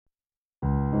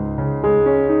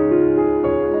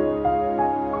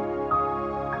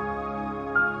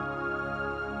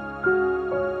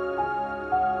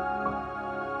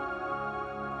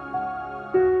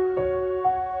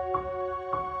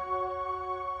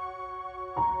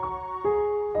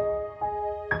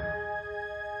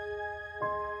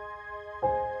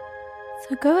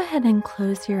So go ahead and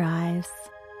close your eyes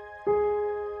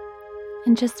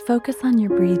and just focus on your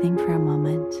breathing for a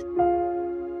moment.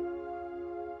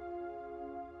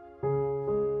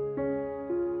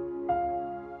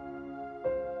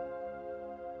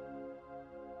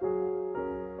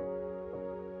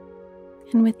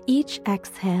 And with each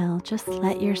exhale, just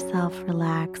let yourself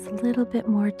relax a little bit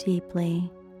more deeply,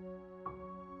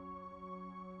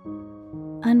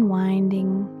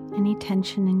 unwinding any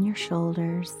tension in your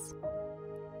shoulders,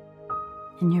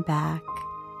 in your back,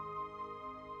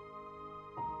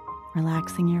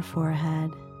 relaxing your forehead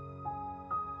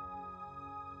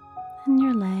and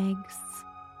your legs,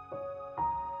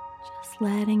 just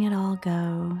letting it all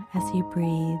go as you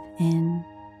breathe in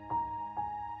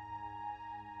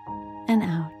and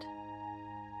out.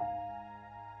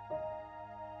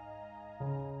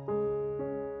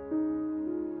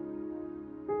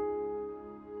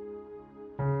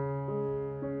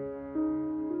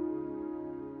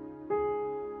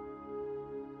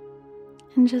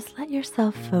 And just let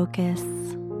yourself focus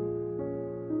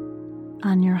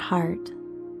on your heart,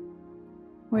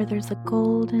 where there's a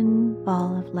golden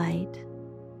ball of light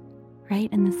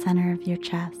right in the center of your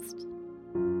chest.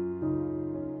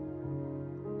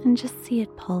 And just see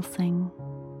it pulsing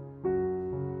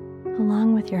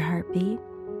along with your heartbeat.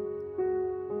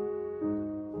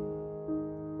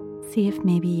 See if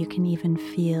maybe you can even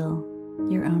feel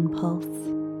your own pulse.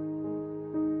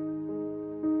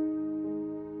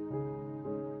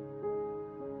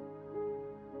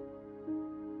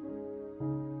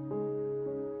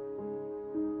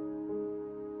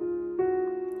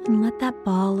 And let that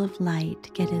ball of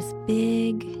light get as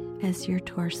big as your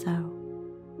torso,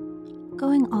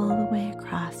 going all the way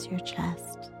across your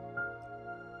chest.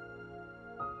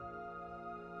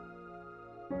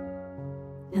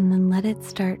 And then let it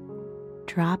start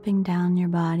dropping down your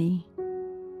body,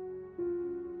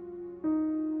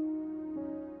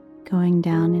 going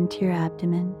down into your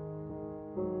abdomen,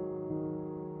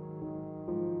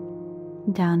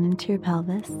 down into your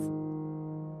pelvis.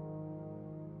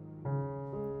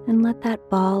 And let that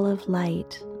ball of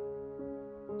light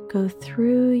go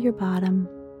through your bottom,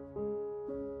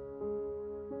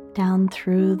 down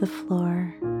through the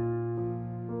floor,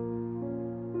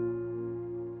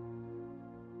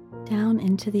 down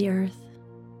into the earth,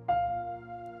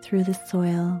 through the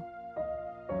soil,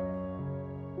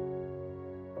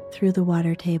 through the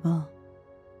water table,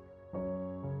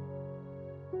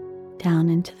 down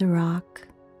into the rock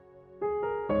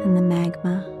and the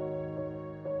magma,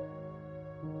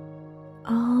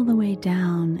 all the way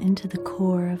down into the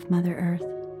core of Mother Earth,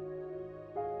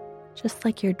 just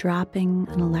like you're dropping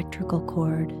an electrical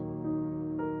cord.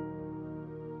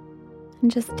 And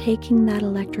just taking that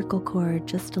electrical cord,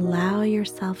 just allow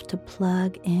yourself to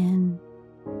plug in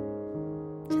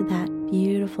to that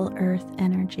beautiful earth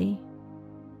energy.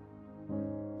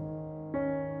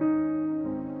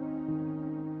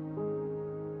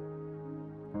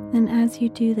 And as you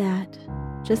do that,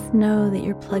 just know that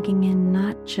you're plugging in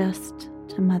not just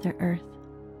to Mother Earth,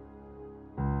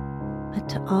 but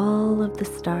to all of the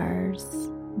stars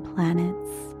and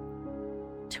planets,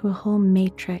 to a whole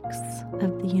matrix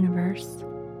of the universe,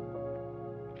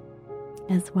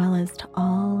 as well as to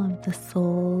all of the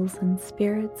souls and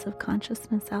spirits of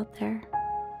consciousness out there,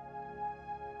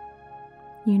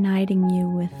 uniting you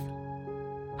with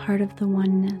part of the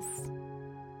oneness,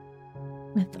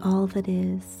 with all that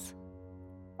is,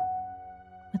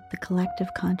 with the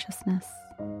collective consciousness,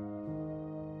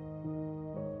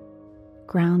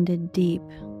 grounded deep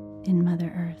in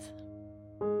Mother Earth.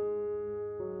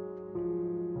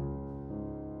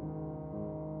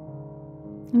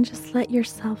 And just let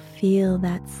yourself feel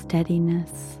that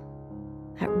steadiness,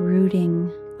 that rooting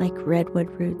like redwood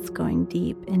roots going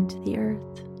deep into the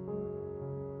earth.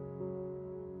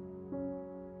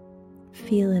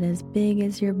 Feel it as big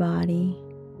as your body,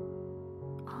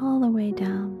 all the way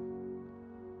down.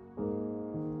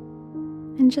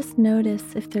 And just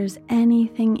notice if there's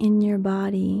anything in your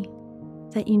body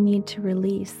that you need to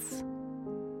release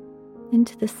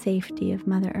into the safety of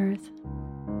Mother Earth.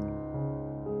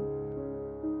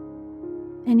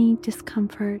 Any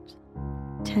discomfort,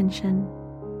 tension,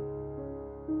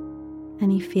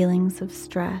 any feelings of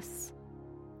stress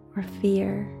or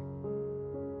fear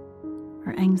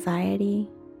or anxiety,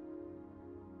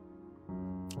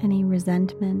 any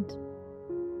resentment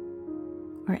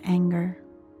or anger.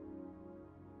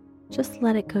 Just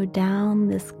let it go down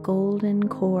this golden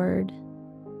cord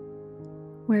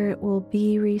where it will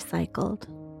be recycled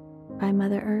by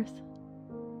Mother Earth.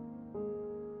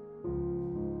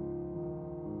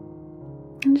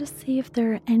 And just see if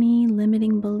there are any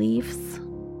limiting beliefs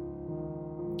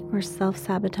or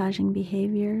self-sabotaging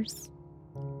behaviors,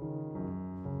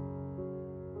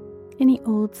 any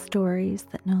old stories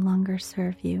that no longer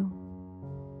serve you.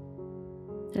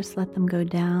 Just let them go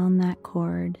down that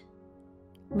cord.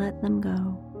 Let them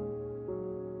go.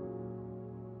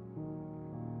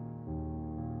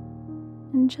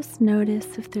 And just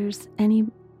notice if there's any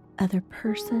other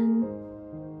person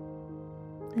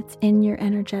that's in your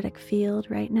energetic field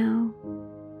right now.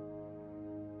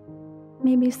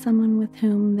 Maybe someone with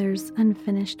whom there's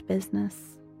unfinished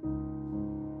business,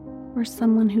 or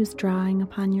someone who's drawing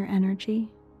upon your energy.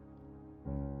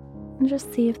 And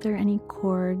just see if there are any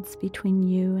cords between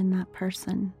you and that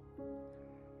person.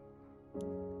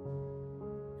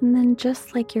 And then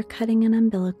just like you're cutting an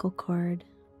umbilical cord,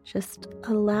 just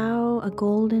allow a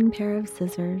golden pair of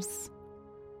scissors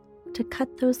to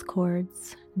cut those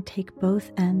cords and take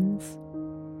both ends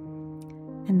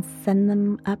and send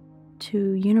them up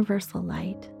to universal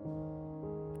light.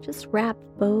 Just wrap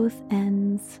both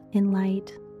ends in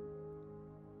light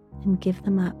and give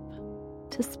them up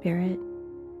to spirit.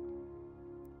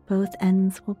 Both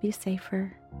ends will be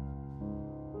safer.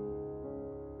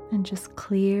 And just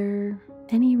clear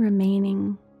any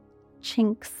remaining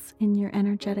chinks in your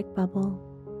energetic bubble.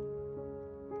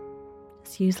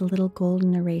 Just use a little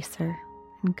golden eraser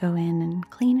and go in and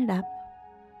clean it up.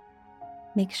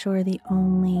 Make sure the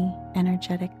only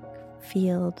energetic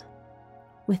field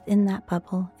within that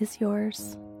bubble is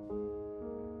yours.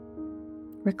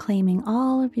 Reclaiming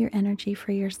all of your energy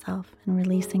for yourself and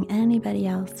releasing anybody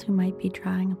else who might be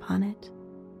drawing upon it.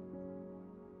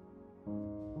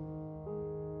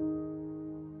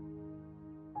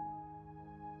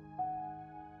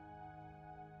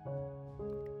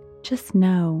 Just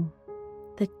know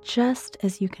that just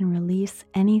as you can release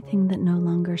anything that no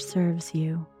longer serves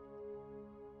you,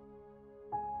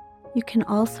 you can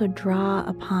also draw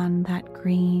upon that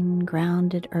green,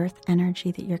 grounded earth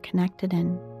energy that you're connected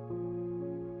in.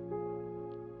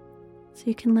 So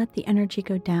you can let the energy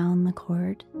go down the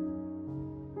cord,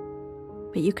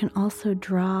 but you can also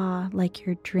draw like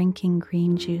you're drinking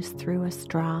green juice through a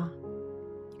straw.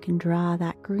 You can draw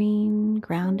that green,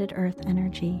 grounded earth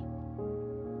energy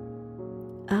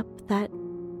up that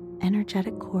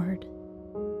energetic cord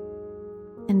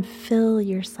and fill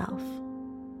yourself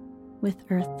with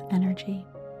earth energy.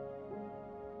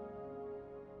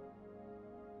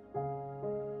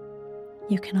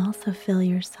 You can also fill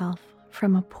yourself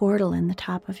from a portal in the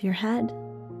top of your head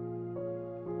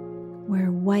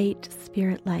where white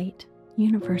spirit light,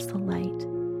 universal light,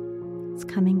 is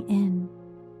coming in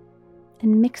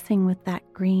and mixing with that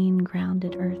green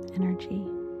grounded earth energy.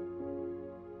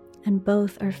 And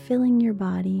both are filling your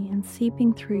body and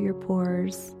seeping through your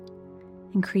pores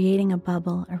and creating a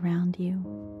bubble around you.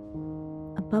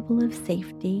 A bubble of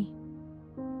safety,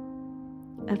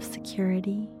 of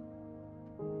security.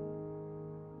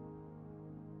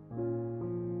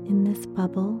 In this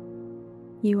bubble,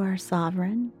 you are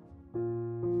sovereign,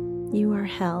 you are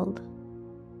held,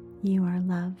 you are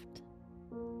loved.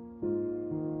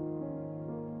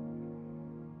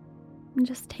 And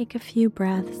just take a few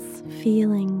breaths,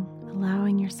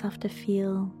 allowing yourself to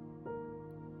feel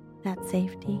that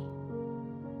safety.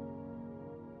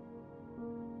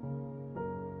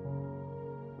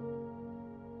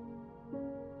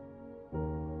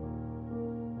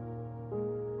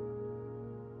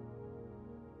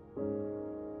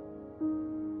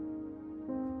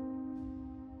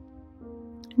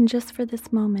 And just for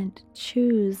this moment,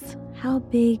 choose how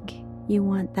big you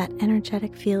want that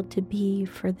energetic field to be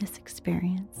for this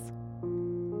experience.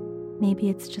 Maybe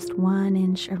it's just 1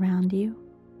 inch around you.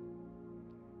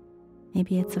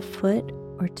 Maybe it's a foot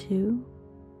or 2.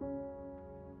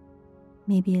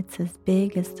 Maybe it's as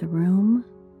big as the room,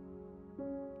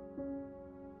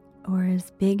 or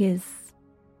as big as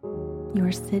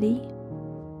your city,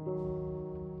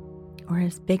 or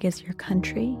as big as your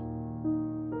country,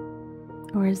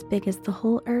 or as big as the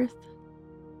whole earth.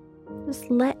 Just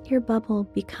let your bubble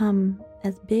become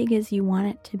as big as you want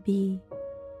it to be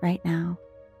right now.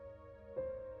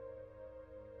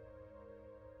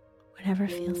 Whatever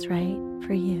feels right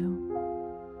for you.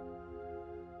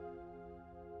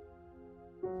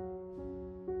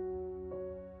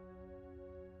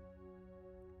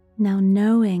 Now,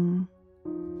 knowing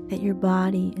that your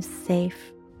body is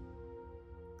safe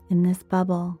in this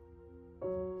bubble,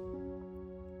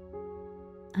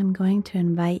 I'm going to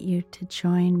invite you to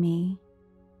join me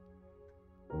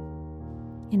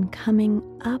in coming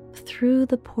up through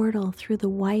the portal, through the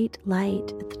white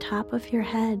light at the top of your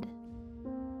head.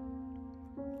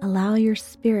 Allow your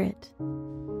spirit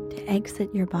to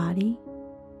exit your body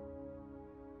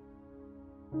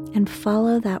and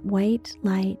follow that white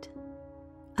light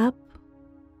up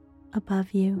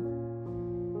above you,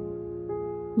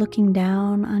 looking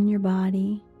down on your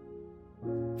body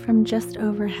from just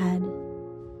overhead,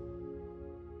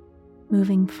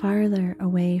 moving farther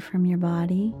away from your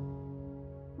body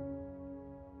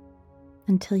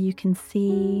until you can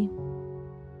see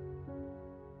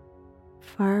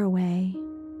far away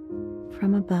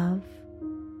from above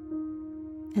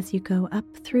as you go up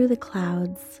through the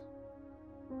clouds,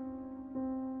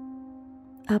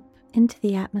 up into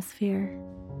the atmosphere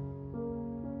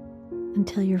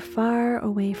until you're far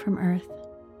away from Earth,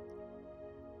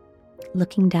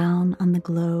 looking down on the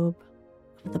globe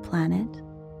of the planet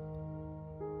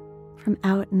from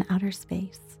out in outer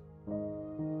space.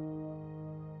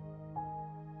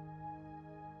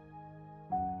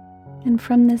 And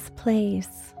from this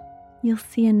place, you'll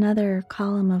see another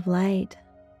column of light.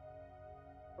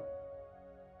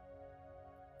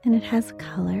 And it has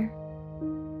color.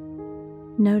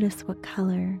 Notice what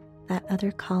color that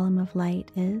other column of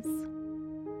light is.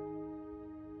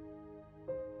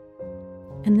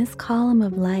 And this column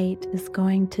of light is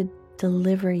going to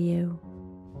deliver you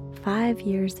 5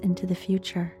 years into the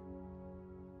future.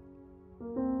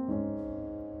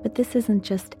 But this isn't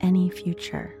just any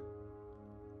future.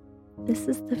 This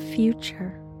is the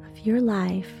future of your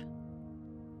life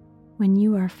when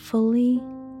you are fully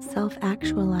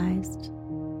self-actualized,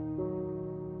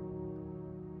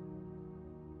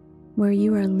 where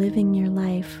you are living your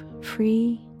life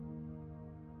free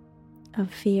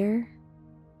of fear,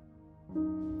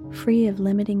 free of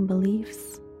limiting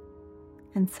beliefs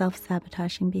and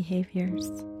self-sabotaging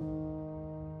behaviors,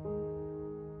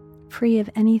 free of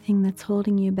anything that's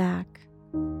holding you back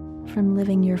from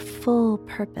living your full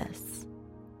purpose,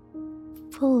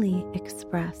 fully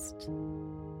expressed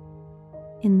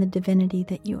in the divinity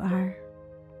that you are.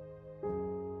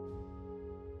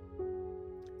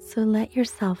 So let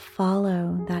yourself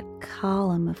follow that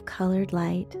column of colored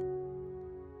light,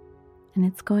 and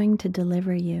it's going to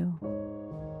deliver you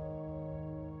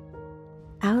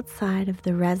outside of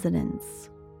the residence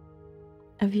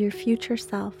of your future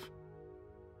self.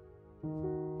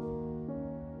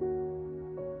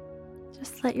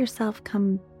 Just let yourself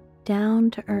come down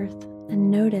to earth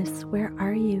and notice, where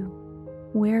are you?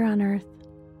 Where on earth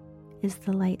is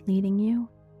the light leading you?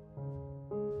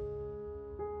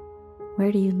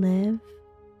 Where do you live?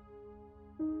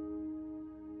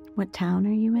 What town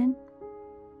are you in?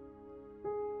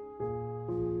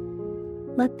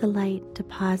 Let the light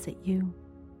deposit you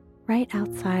right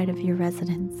outside of your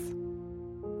residence.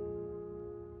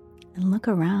 And look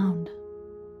around.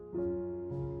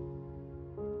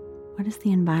 What does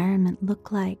the environment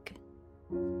look like?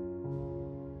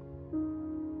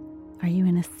 Are you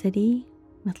in a city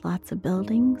with lots of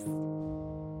buildings?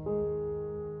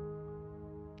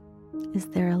 Is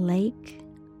there a lake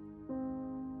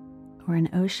or an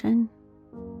ocean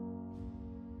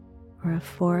or a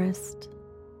forest?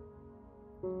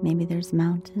 Maybe there's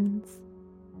mountains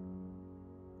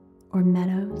or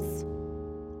meadows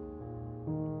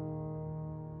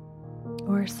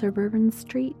or a suburban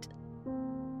street.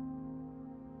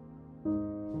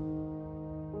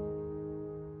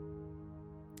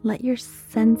 Let your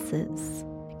senses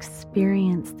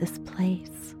experience this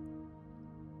place.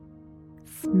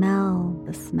 Smell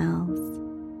the smells.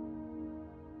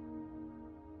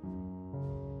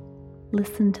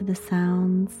 Listen to the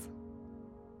sounds.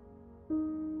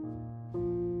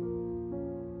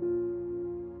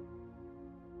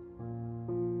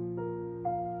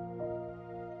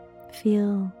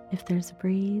 Feel if there's a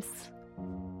breeze.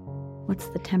 What's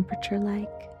the temperature like?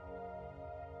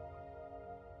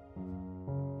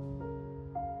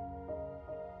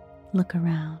 Look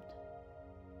around.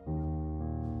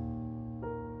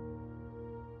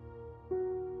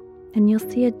 And you'll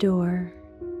see a door.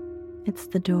 It's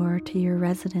the door to your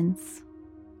residence.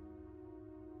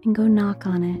 And go knock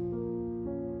on it.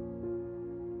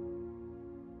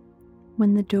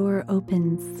 When the door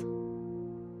opens,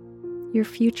 your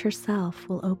future self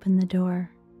will open the door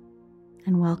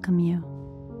and welcome you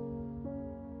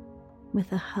with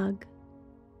a hug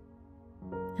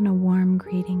and a warm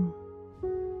greeting.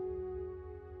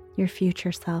 Your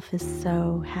future self is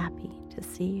so happy to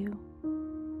see you.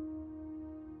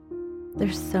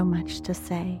 There's so much to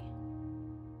say,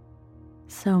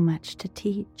 so much to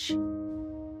teach,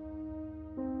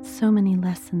 so many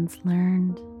lessons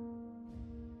learned,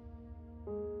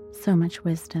 so much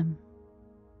wisdom,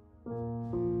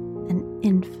 and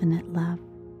infinite love.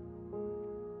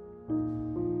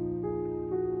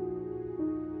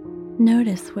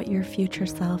 Notice what your future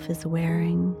self is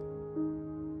wearing.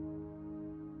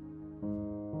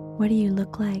 What do you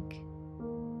look like?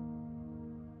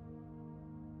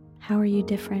 How are you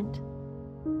different?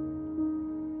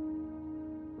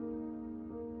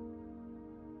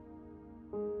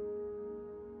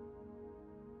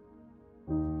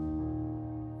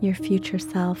 Your future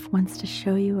self wants to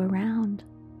show you around.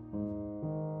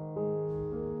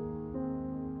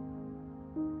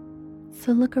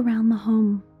 So look around the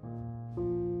home.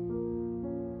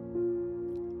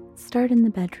 Start in the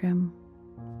bedroom,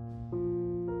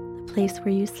 the place where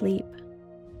you sleep.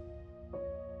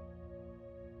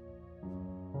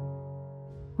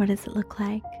 What does it look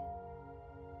like?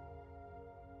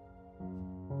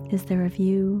 Is there a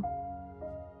view,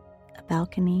 a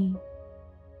balcony,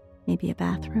 maybe a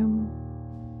bathroom?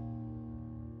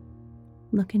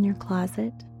 Look in your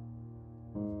closet.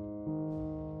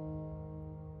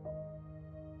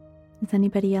 Is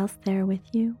anybody else there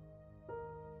with you?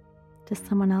 Does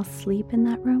someone else sleep in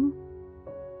that room?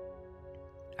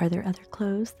 Are there other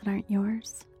clothes that aren't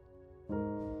yours?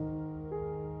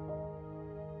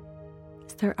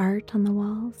 Is there art on the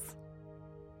walls?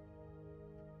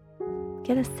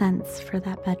 Get a sense for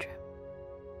that bedroom.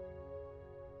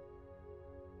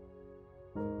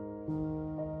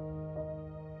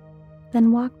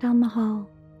 Then walk down the hall.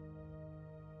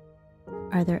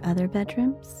 Are there other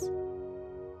bedrooms?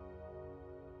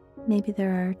 Maybe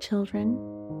there are children.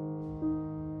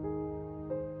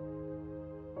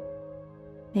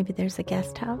 Maybe there's a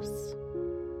guest house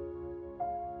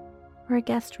or a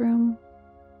guest room.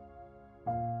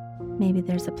 Maybe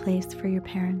there's a place for your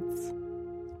parents.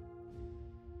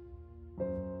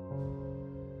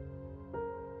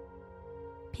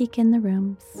 Peek in the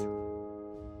rooms.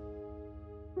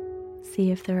 See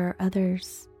if there are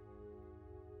others.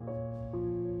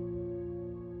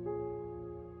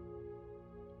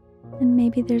 And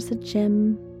maybe there's a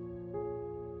gym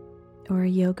or a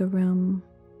yoga room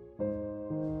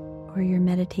or your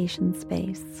meditation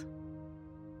space.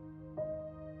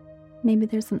 Maybe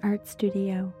there's an art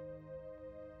studio.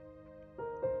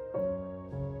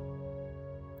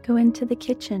 Go into the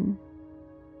kitchen.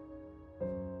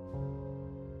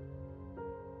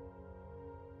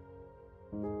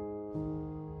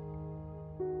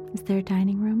 Is there a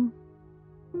dining room?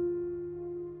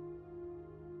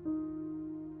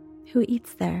 Who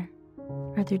eats there?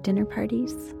 Are there dinner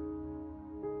parties?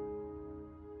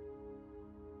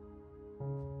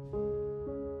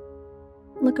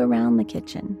 Look around the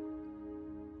kitchen.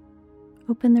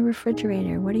 Open the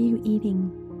refrigerator. What are you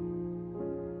eating?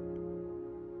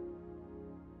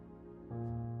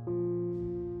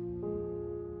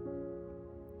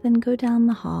 Then go down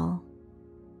the hall.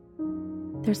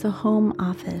 There's a home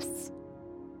office.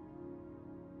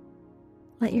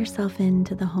 Let yourself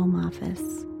into the home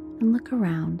office and look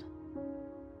around.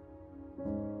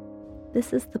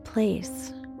 This is the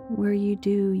place where you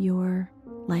do your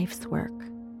life's work.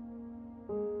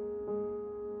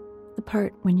 The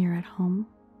part when you're at home.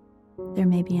 There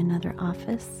may be another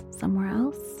office somewhere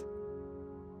else.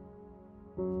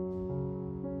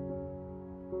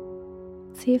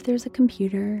 See if there's a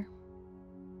computer.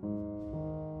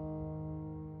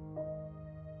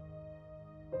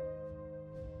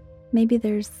 Maybe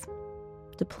there's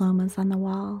diplomas on the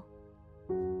wall,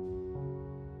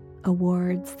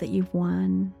 awards that you've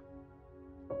won,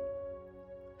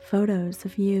 photos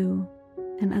of you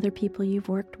and other people you've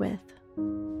worked with,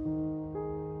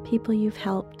 people you've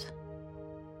helped,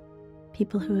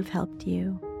 people who have helped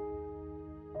you.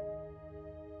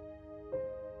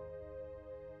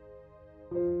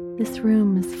 This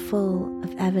room is full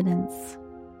of evidence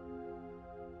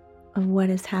of what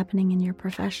is happening in your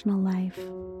professional life.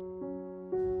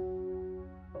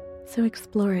 So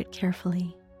explore it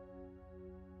carefully.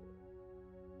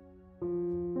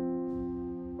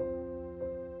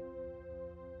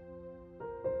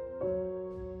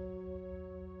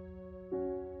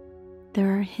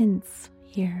 There are hints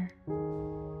here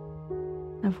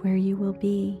of where you will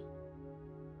be.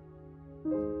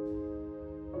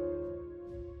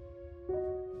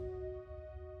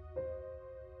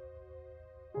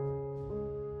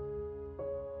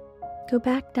 Go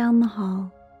back down the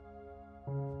hall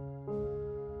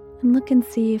and look and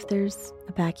see if there's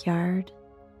a backyard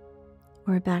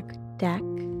or a back deck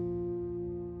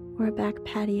or a back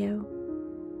patio.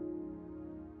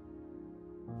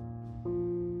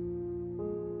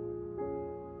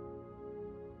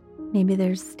 Maybe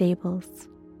there's stables.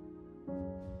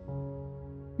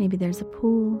 Maybe there's a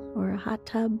pool or a hot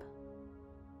tub.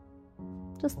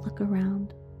 Just look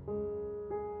around.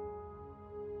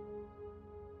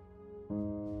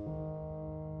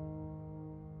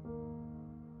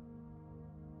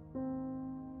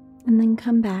 And then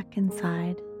come back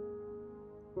inside.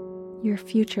 Your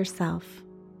future self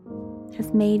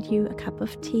has made you a cup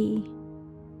of tea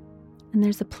and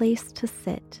there's a place to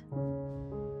sit.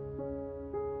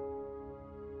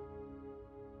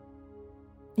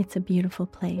 It's a beautiful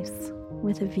place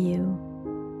with a view,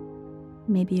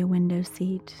 maybe a window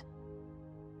seat,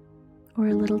 or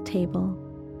a little table,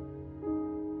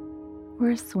 or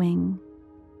a swing.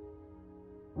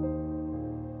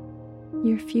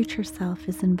 Your future self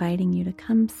is inviting you to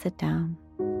come sit down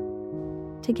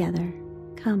together.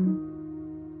 Come,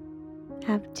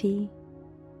 have tea.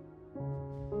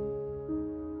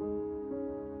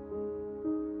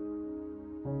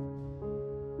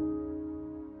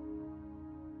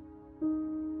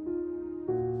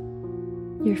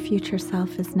 Your future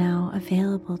self is now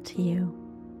available to you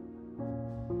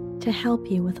to help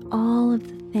you with all of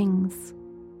the things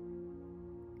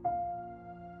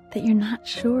that you're not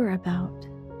sure about.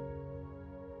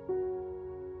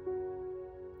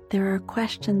 There are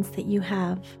questions that you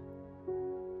have.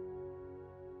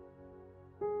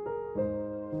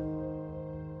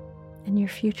 And your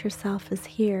future self is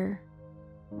here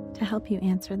to help you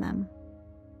answer them.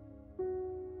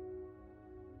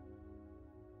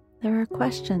 There are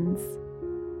questions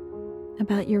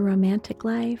about your romantic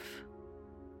life.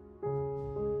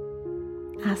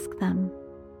 Ask them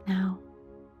now.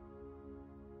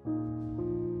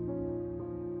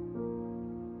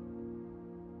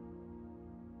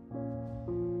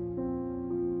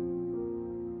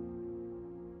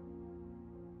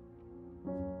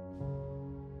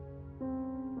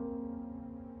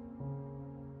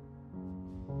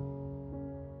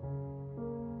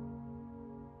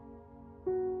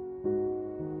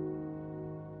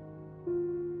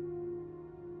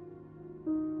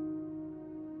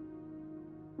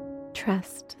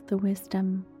 Trust the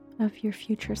wisdom of your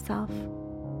future self,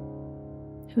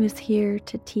 who is here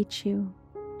to teach you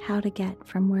how to get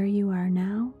from where you are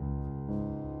now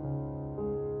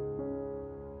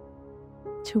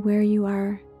to where you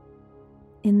are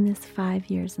in this 5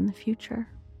 years in the future.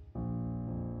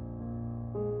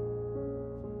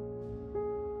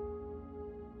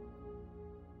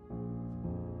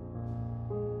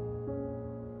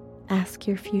 Ask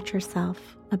your future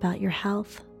self about your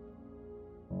health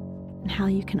and how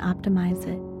you can optimize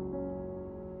it.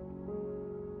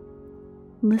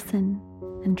 Listen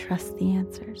and trust the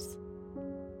answers.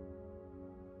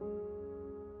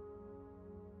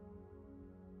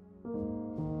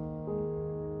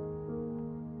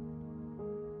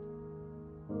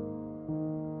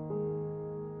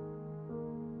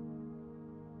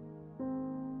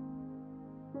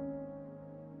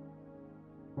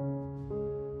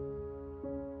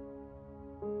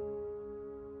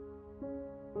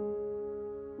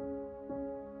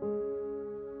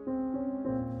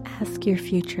 Ask your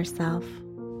future self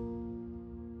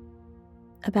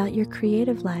about your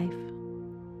creative life.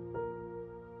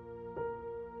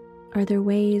 Are there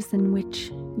ways in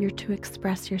which you're to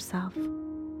express yourself?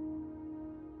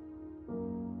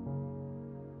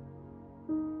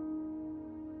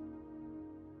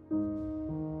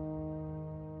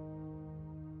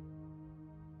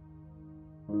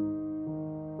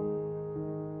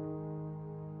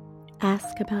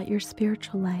 Ask about your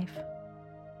spiritual life.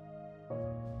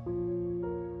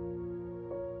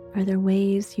 Are there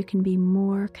ways you can be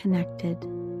more connected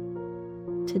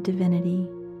to divinity?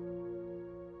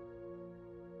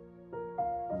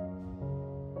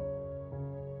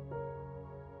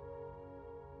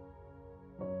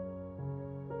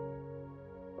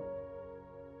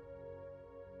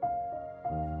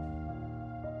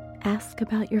 Ask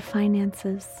about your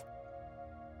finances.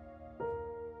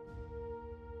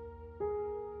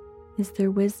 Is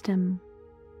there wisdom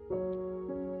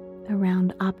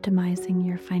around optimizing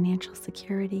your financial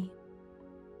security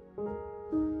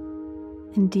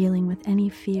and dealing with any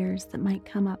fears that might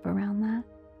come up around that?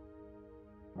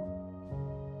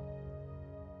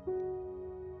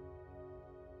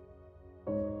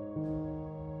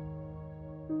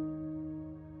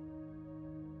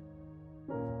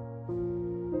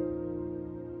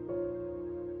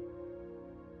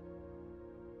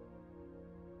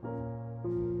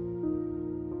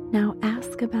 Now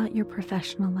ask about your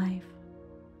professional life.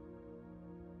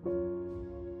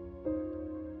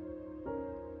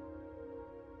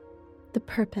 The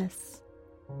purpose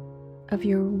of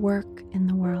your work in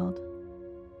the world.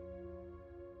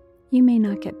 You may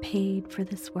not get paid for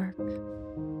this work.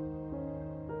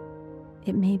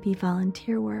 It may be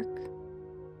volunteer work.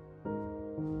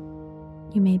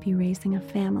 You may be raising a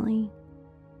family.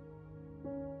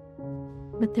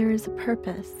 But there is a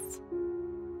purpose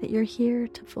that you're here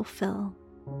to fulfill.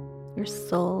 Your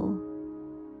soul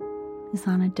is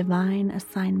on a divine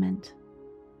assignment.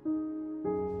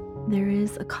 There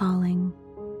is a calling,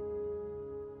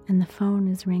 and the phone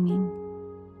is ringing.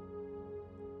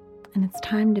 and it's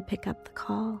time to pick up the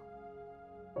call.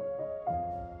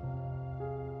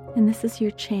 And this is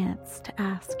your chance to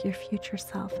ask your future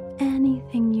self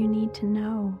anything you need to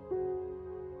know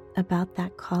about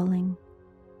that calling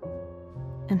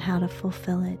and how to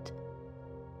fulfill it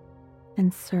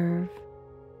and serve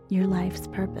your life's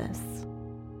purpose.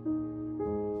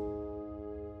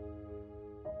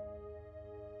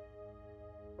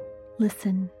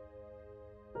 Listen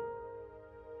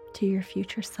to your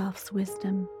future self's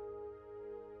wisdom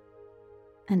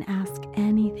and ask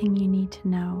anything you need to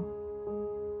know.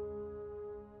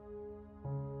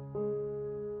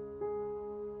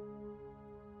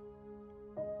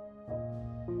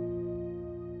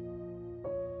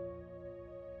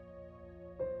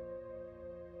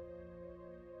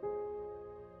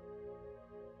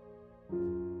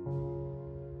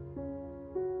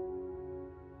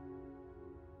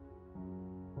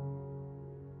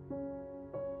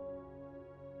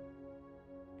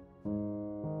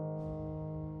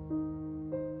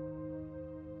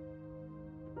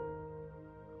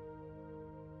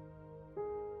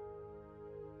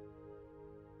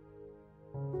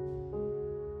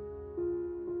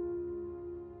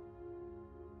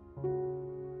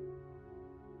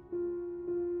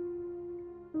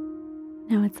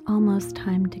 Now it's almost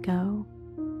time to go.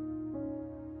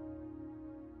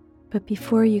 But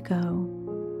before you go,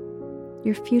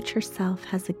 your future self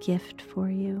has a gift for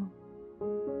you.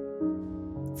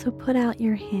 So put out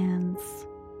your hands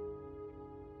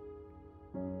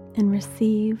and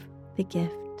receive the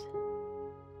gift.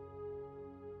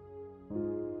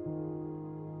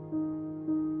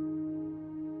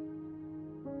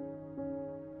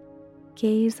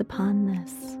 Gaze upon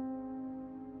this,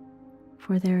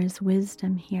 for there is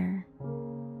wisdom here,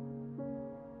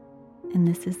 and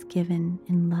this is given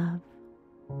in love.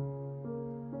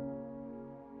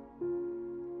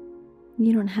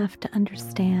 You don't have to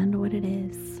understand what it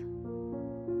is.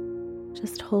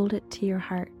 Just hold it to your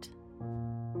heart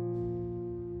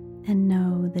and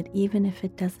know that even if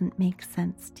it doesn't make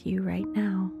sense to you right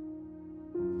now,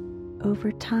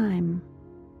 over time,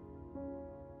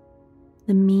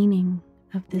 the meaning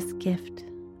of this gift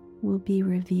will be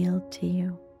revealed to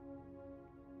you.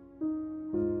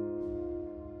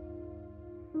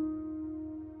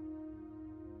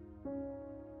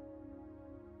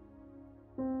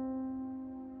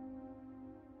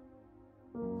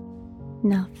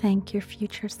 Now thank your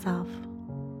future self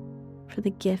for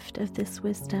the gift of this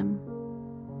wisdom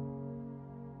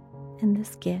and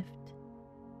this gift.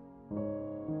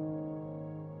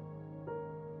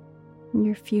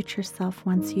 Your future self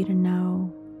wants you to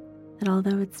know that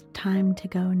although it's time to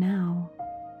go now,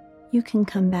 you can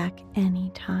come back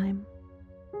anytime.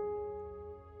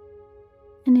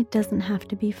 And it doesn't have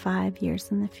to be 5 years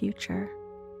in the future.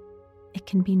 It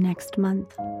can be next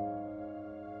month,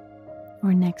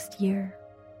 or next year,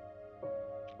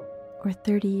 or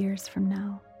 30 years from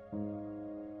now.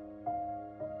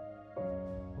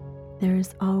 There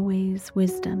is always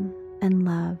wisdom and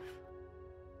love,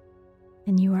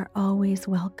 and you are always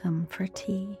welcome for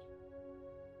tea.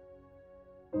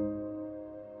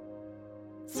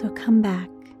 So come back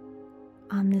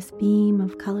on this beam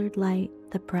of colored light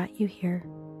that brought you here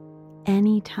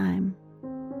anytime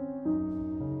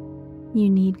you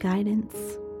need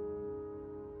guidance.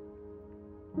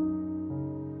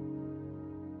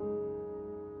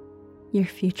 Your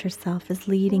future self is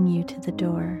leading you to the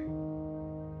door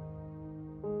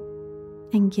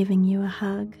and giving you a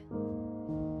hug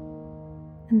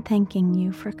and thanking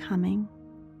you for coming.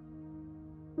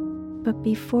 But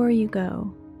before you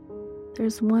go,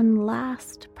 there's one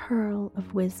last pearl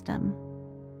of wisdom.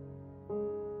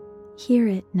 Hear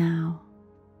it now.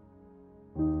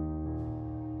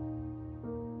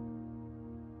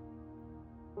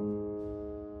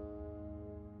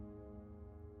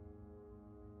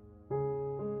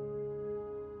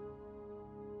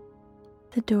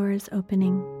 The door is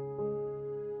opening.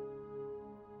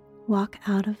 Walk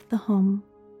out of the home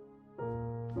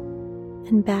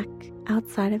and back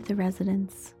outside of the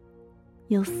residence.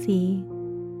 You'll see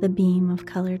the beam of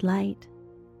colored light.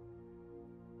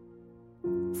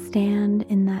 Stand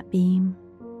in that beam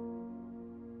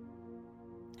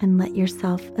and let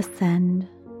yourself ascend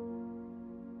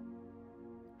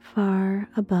far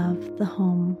above the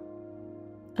home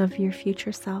of your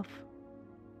future self,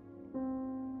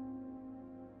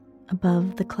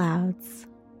 above the clouds,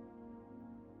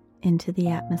 into the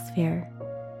atmosphere,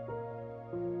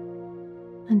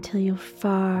 until you're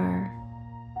far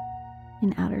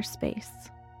in outer space,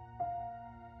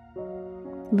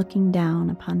 looking down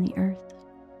upon the earth.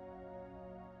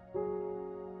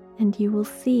 And you will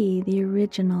see the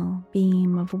original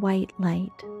beam of white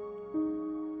light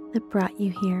that brought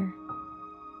you here.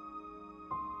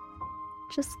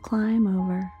 Just climb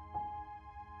over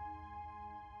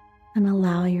and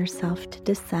allow yourself to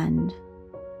descend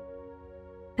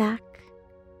back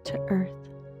to earth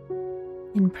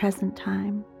in present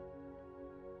time,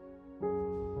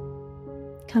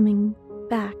 coming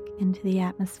back into the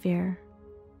atmosphere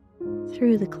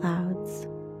through the clouds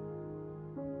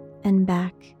and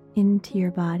back into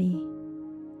your body,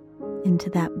 into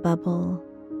that bubble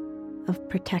of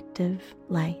protective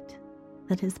light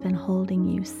that has been holding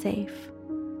you safe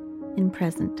in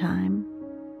present time.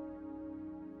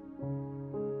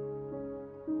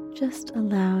 Just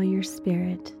allow your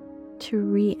spirit to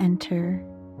re-enter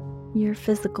your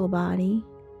physical body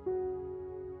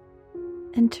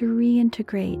and to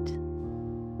reintegrate.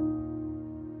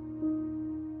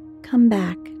 Come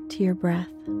back to your breath.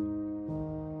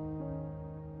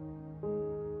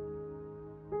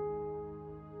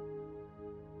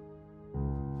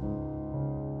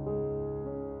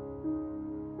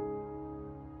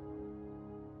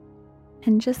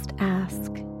 And just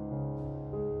ask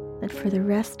that for the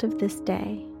rest of this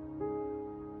day,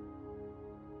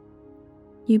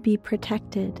 you be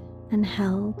protected and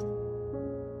held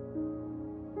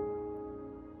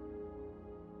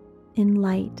in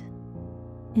light,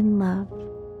 in love.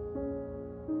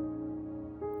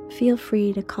 Feel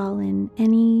free to call in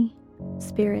any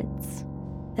spirits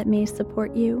that may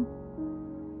support you.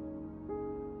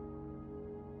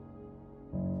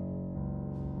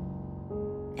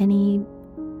 Any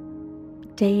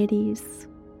deities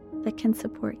that can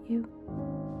support you.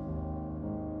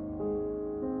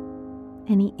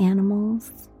 Any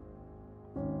animals.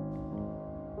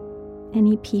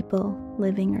 Any people,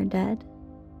 living or dead.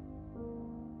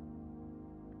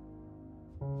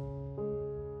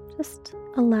 Just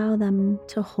allow them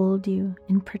to hold you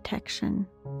in protection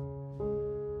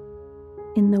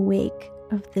in the wake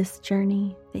of this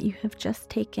journey that you have just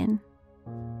taken.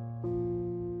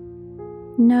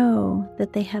 Know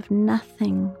that they have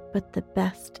nothing but the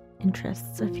best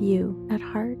interests of you at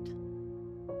heart,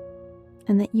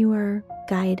 and that you are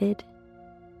guided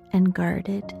and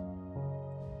guarded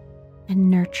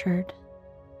and nurtured,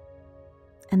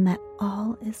 and that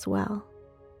all is well.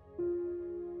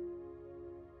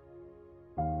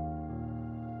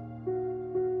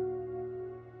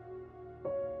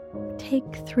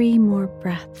 Take 3 more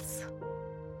breaths,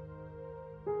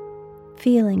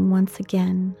 feeling once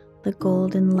again the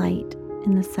golden light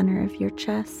in the center of your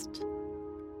chest,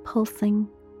 pulsing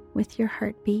with your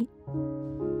heartbeat.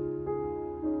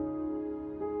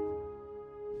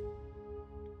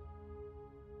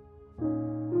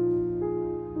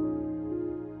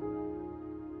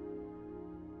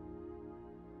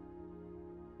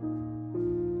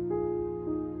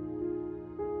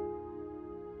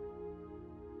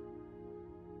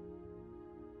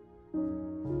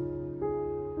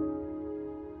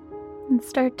 And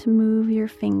start to move your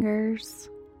fingers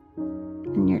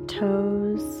and your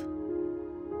toes.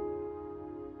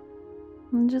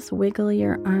 And just wiggle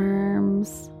your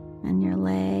arms and your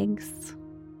legs.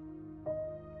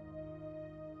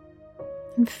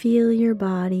 And feel your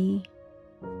body.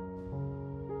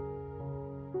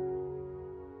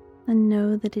 And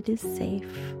know that it is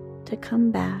safe to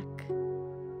come back.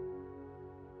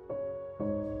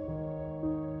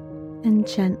 And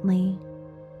gently,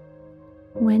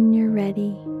 when you're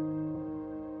ready,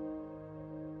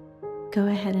 go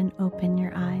ahead and open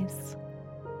your eyes.